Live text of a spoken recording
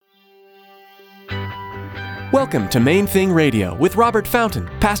Welcome to Main Thing Radio with Robert Fountain,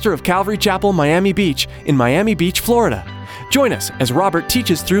 pastor of Calvary Chapel, Miami Beach, in Miami Beach, Florida. Join us as Robert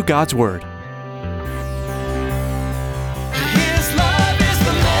teaches through God's Word.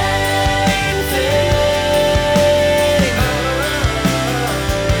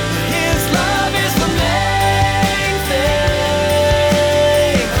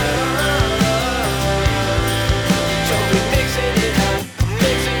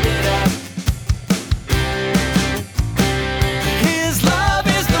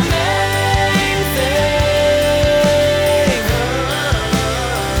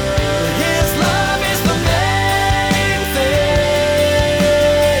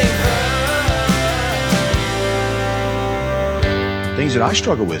 That I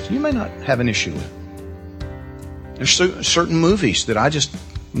struggle with, you may not have an issue with. There's certain movies that I just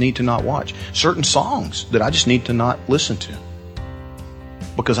need to not watch. Certain songs that I just need to not listen to.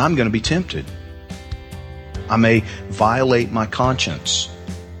 Because I'm going to be tempted. I may violate my conscience.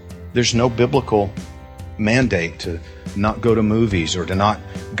 There's no biblical mandate to not go to movies or to not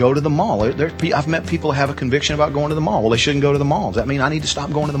go to the mall. I've met people who have a conviction about going to the mall. Well, they shouldn't go to the mall. Does that mean I need to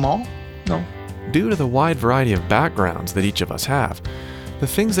stop going to the mall? No. Due to the wide variety of backgrounds that each of us have, the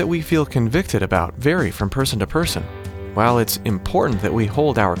things that we feel convicted about vary from person to person. While it's important that we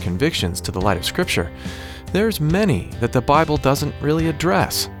hold our convictions to the light of Scripture, there's many that the Bible doesn't really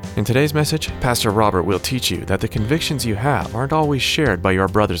address. In today's message, Pastor Robert will teach you that the convictions you have aren't always shared by your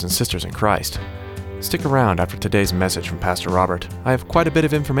brothers and sisters in Christ. Stick around after today's message from Pastor Robert. I have quite a bit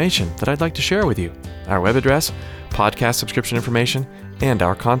of information that I'd like to share with you. Our web address, podcast subscription information, and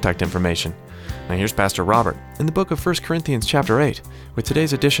our contact information. Now here's Pastor Robert in the book of 1 Corinthians chapter 8 with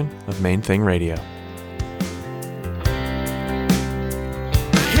today's edition of Main Thing Radio.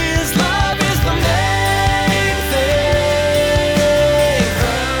 His love is the main thing.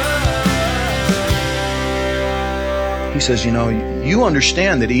 He says, you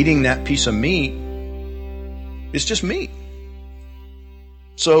understand that eating that piece of meat is just meat.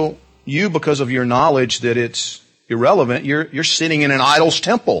 So you, because of your knowledge that it's irrelevant, you're sitting in an idol's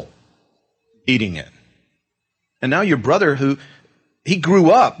temple eating it. And now your brother, he grew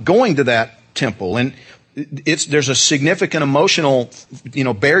up going to that temple, and there's a significant emotional,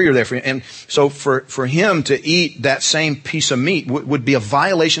 barrier there for him. And so for him to eat that same piece of meat would be a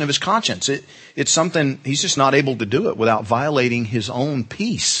violation of his conscience. It's something, he's just not able to do it without violating his own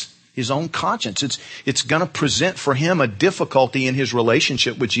peace, his own conscience. It's going to present for him a difficulty in his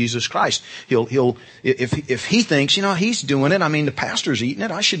relationship with Jesus Christ. If he thinks, he's doing it, the pastor's eating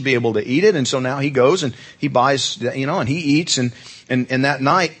it, I should be able to eat it. And so now he goes and he buys, and he eats, and that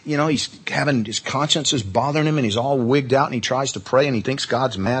night, he's having, his conscience is bothering him, and he's all wigged out, and he tries to pray, and he thinks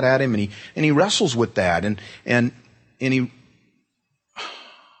God's mad at him, and he wrestles with that, and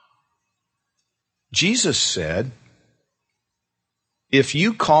Jesus said, if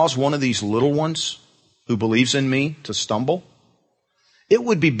you cause one of these little ones who believes in me to stumble, it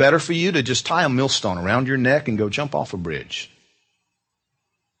would be better for you to just tie a millstone around your neck and go jump off a bridge.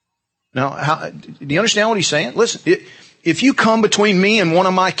 Now, do you understand what he's saying? Listen, if you come between me and one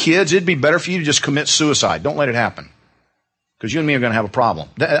of my kids, it'd be better for you to just commit suicide. Don't let it happen. Because you and me are going to have a problem.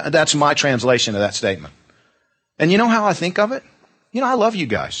 That's my translation of that statement. And you know how I think of it? I love you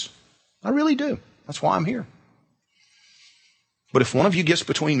guys. I really do. That's why I'm here. But if one of you gets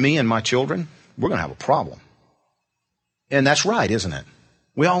between me and my children, we're going to have a problem. And that's right, isn't it?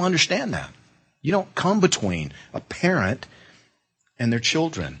 We all understand that. You don't come between a parent and their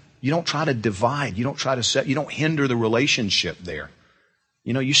children. You don't try to divide. You don't try to you don't hinder the relationship there.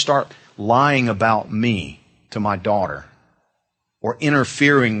 You start lying about me to my daughter, or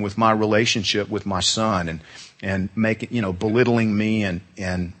interfering with my relationship with my son, and making, belittling me and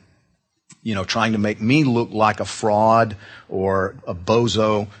trying to make me look like a fraud or a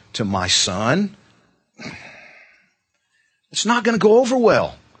bozo to my son. It's not going to go over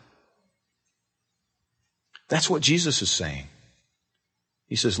well. That's what Jesus is saying.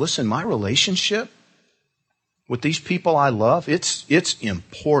 He says, listen, my relationship with these people I love, it's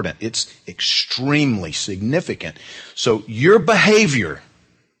important. It's extremely significant. So your behavior,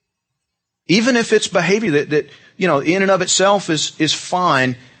 even if it's behavior that in and of itself is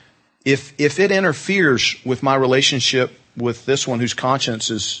fine, if it interferes with my relationship with this one whose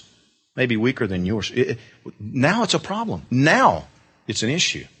conscience is maybe weaker than yours, now it's a problem. Now it's an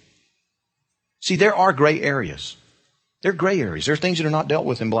issue. See, there are gray areas. There are gray areas. There are things that are not dealt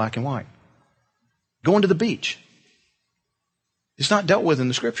with in black and white. Going to the beach. It's not dealt with in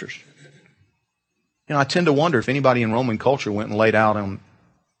the Scriptures. I tend to wonder if anybody in Roman culture went and laid out on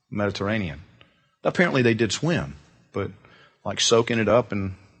the Mediterranean. Apparently they did swim, but like soaking it up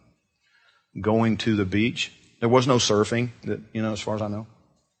and going to the beach. There was no surfing, as far as I know.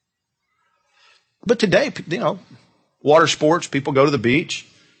 But today, water sports, people go to the beach.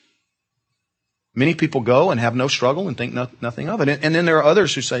 Many people go and have no struggle and think nothing of it. And then there are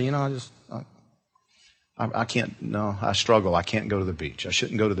others who say, I can't, no, I struggle. I can't go to the beach. I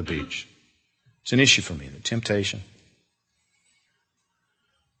shouldn't go to the beach. It's an issue for me, the temptation.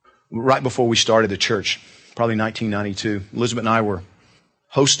 Right before we started the church, probably 1992, Elizabeth and I were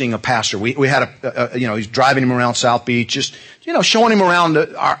hosting a pastor. We had he's driving him around South Beach, just, showing him around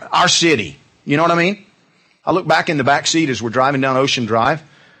our city. You know what I mean? I look back in the back seat as we're driving down Ocean Drive,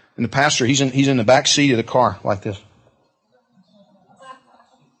 and the pastor, he's in the back seat of the car like this.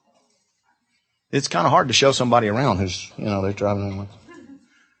 It's kind of hard to show somebody around who's, they're driving around.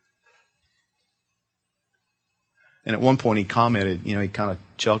 And at one point he commented, he kind of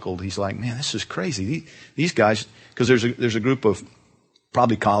chuckled. He's like, man, this is crazy. These guys, because there's a group of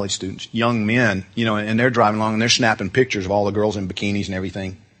probably college students, young men, and they're driving along and they're snapping pictures of all the girls in bikinis and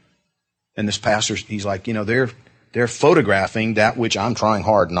everything. And this pastor, he's like, they're photographing that which I'm trying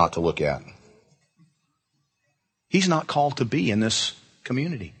hard not to look at. He's not called to be in this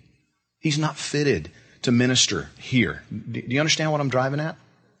community. He's not fitted to minister here. Do you understand what I'm driving at?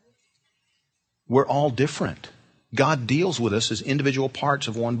 We're all different. God deals with us as individual parts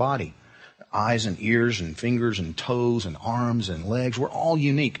of one body. Eyes and ears and fingers and toes and arms and legs. We're all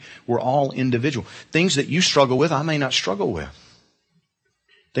unique. We're all individual. Things that you struggle with, I may not struggle with.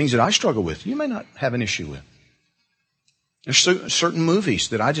 Things that I struggle with, you may not have an issue with. There's certain movies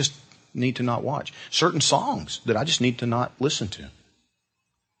that I just need to not watch. Certain songs that I just need to not listen to.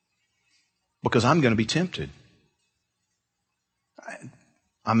 Because I'm going to be tempted.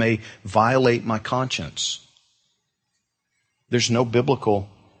 I may violate my conscience. There's no biblical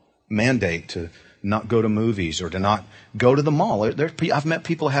mandate to not go to movies or to not go to the mall. I've met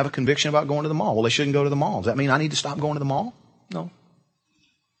people who have a conviction about going to the mall. Well, they shouldn't go to the mall. Does that mean I need to stop going to the mall? No.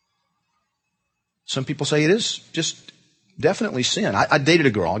 Some people say it is just definitely sin. I dated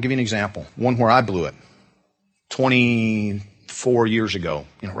a girl. I'll give you an example. One where I blew it. 24 years ago.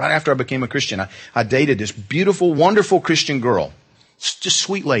 Right after I became a Christian, I dated this beautiful, wonderful Christian girl. Just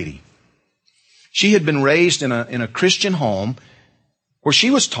sweet lady. She had been raised in a Christian home where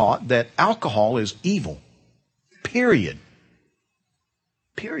she was taught that alcohol is evil. Period.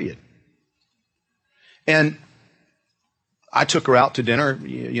 And I took her out to dinner.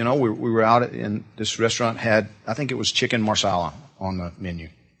 We were out in this restaurant, I think it was chicken marsala on the menu.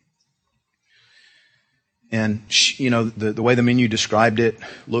 And she, the way the menu described it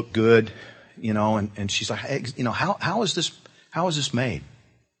looked good, and she's like, hey, how is this made?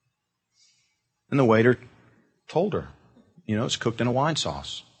 And the waiter told her, it's cooked in a wine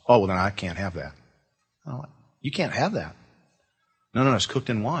sauce. Oh, well, then I can't have that. I'm like, you can't have that. No, it's cooked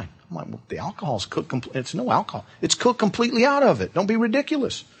in wine. I'm like, well, the alcohol's cooked, it's no alcohol. It's cooked completely out of it. Don't be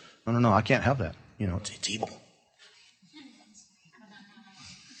ridiculous. No, I can't have that. It's evil.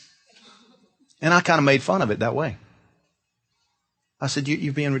 And I kind of made fun of it that way. I said,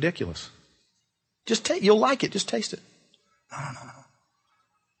 you're being ridiculous. You'll like it. Just taste it. No.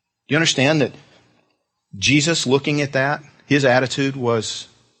 Do you understand that Jesus, looking at that, his attitude was,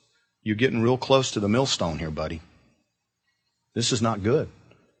 you're getting real close to the millstone here, buddy. This is not good.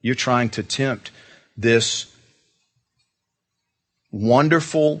 You're trying to tempt this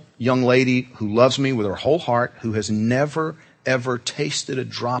wonderful young lady who loves me with her whole heart, who has never, ever tasted a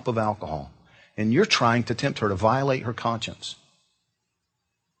drop of alcohol. And you're trying to tempt her to violate her conscience.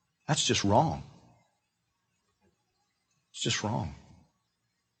 That's just wrong. It's just wrong.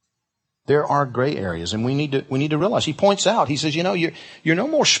 There are gray areas, and we need to realize. He points out, he says, you're no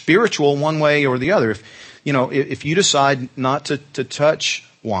more spiritual one way or the other. If you decide not to touch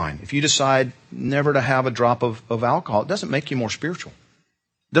wine, if you decide never to have a drop of alcohol, it doesn't make you more spiritual.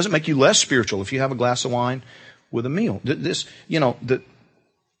 It doesn't make you less spiritual if you have a glass of wine with a meal. The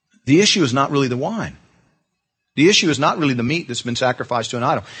issue is not really the wine. The issue is not really the meat that's been sacrificed to an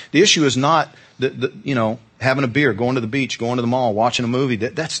idol. The issue is not having a beer, going to the beach, going to the mall, watching a movie.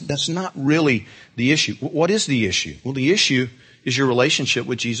 That's not really the issue. What is the issue? Well, the issue is your relationship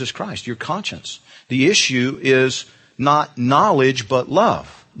with Jesus Christ, your conscience. The issue is not knowledge, but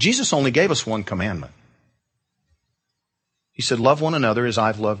love. Jesus only gave us one commandment. He said, love one another as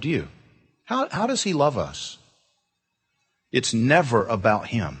I've loved you. How does he love us? It's never about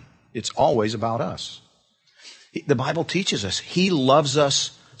him. It's always about us. The Bible teaches us he loves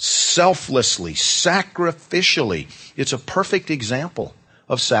us selflessly, sacrificially. It's a perfect example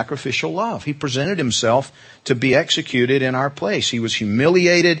of sacrificial love. He presented himself to be executed in our place. He was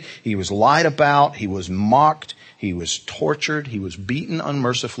humiliated. He was lied about. He was mocked. He was tortured. He was beaten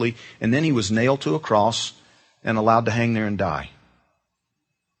unmercifully. And then he was nailed to a cross and allowed to hang there and die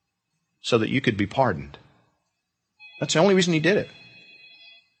so that you could be pardoned. That's the only reason he did it.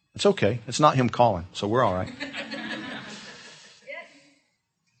 It's okay. It's not him calling, so we're all right.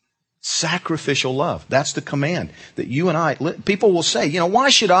 Sacrificial love. That's the command that you and I, people will say, why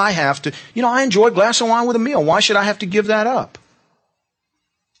should I have to, I enjoy a glass of wine with a meal. Why should I have to give that up?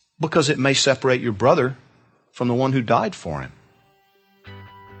 Because it may separate your brother from the one who died for him.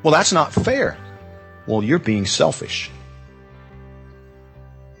 Well, that's not fair. Well, you're being selfish.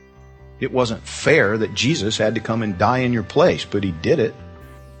 It wasn't fair that Jesus had to come and die in your place, but he did it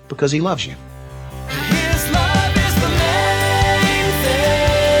because he loves you. His love is the main thing.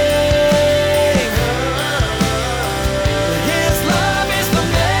 His love is the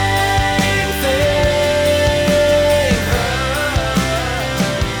main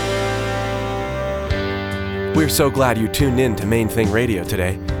thing. We're so glad you tuned in to Main Thing Radio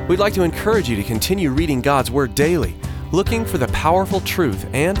today. We'd like to encourage you to continue reading God's Word daily, looking for the powerful truth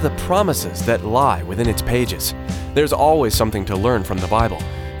and the promises that lie within its pages. There's always something to learn from the Bible,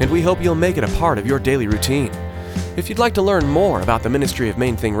 and we hope you'll make it a part of your daily routine. If you'd like to learn more about the ministry of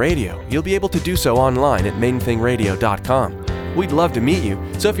Main Thing Radio, you'll be able to do so online at mainthingradio.com. We'd love to meet you,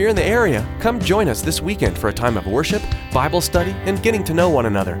 so if you're in the area, come join us this weekend for a time of worship, Bible study, and getting to know one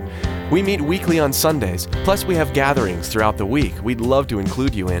another. We meet weekly on Sundays, plus we have gatherings throughout the week we'd love to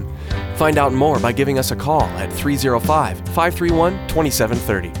include you in. Find out more by giving us a call at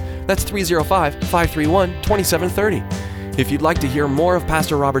 305-531-2730. That's 305-531-2730. If you'd like to hear more of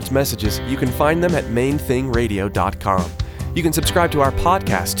Pastor Robert's messages, you can find them at mainthingradio.com. You can subscribe to our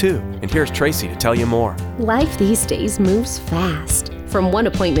podcast too, and here's Tracy to tell you more. Life these days moves fast. From one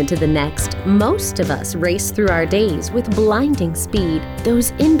appointment to the next, most of us race through our days with blinding speed.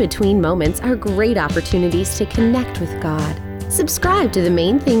 Those in-between moments are great opportunities to connect with God. Subscribe to the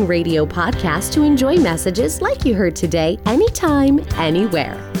Main Thing Radio podcast to enjoy messages like you heard today, anytime,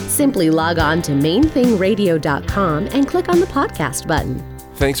 anywhere. Simply log on to mainthingradio.com and click on the podcast button.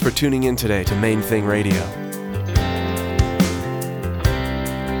 Thanks for tuning in today to Main Thing Radio.